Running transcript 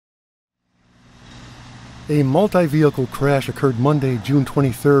A multi-vehicle crash occurred Monday, June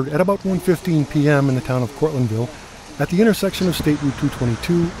 23rd at about 1:15 p.m. in the town of Cortlandville at the intersection of State Route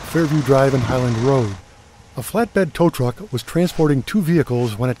 222, Fairview Drive, and Highland Road. A flatbed tow truck was transporting two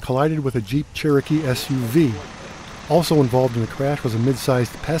vehicles when it collided with a Jeep Cherokee SUV. Also involved in the crash was a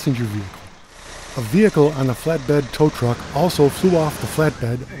mid-sized passenger vehicle. A vehicle on the flatbed tow truck also flew off the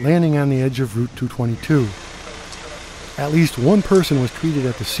flatbed, landing on the edge of Route 222. At least one person was treated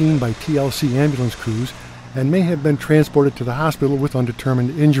at the scene by TLC Ambulance crews and may have been transported to the hospital with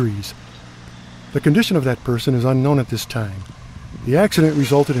undetermined injuries. The condition of that person is unknown at this time. The accident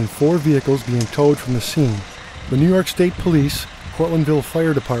resulted in 4 vehicles being towed from the scene. The New York State Police, Cortlandville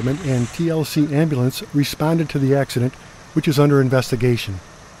Fire Dept, and TLC Ambulance responded to the accident, which is under investigation.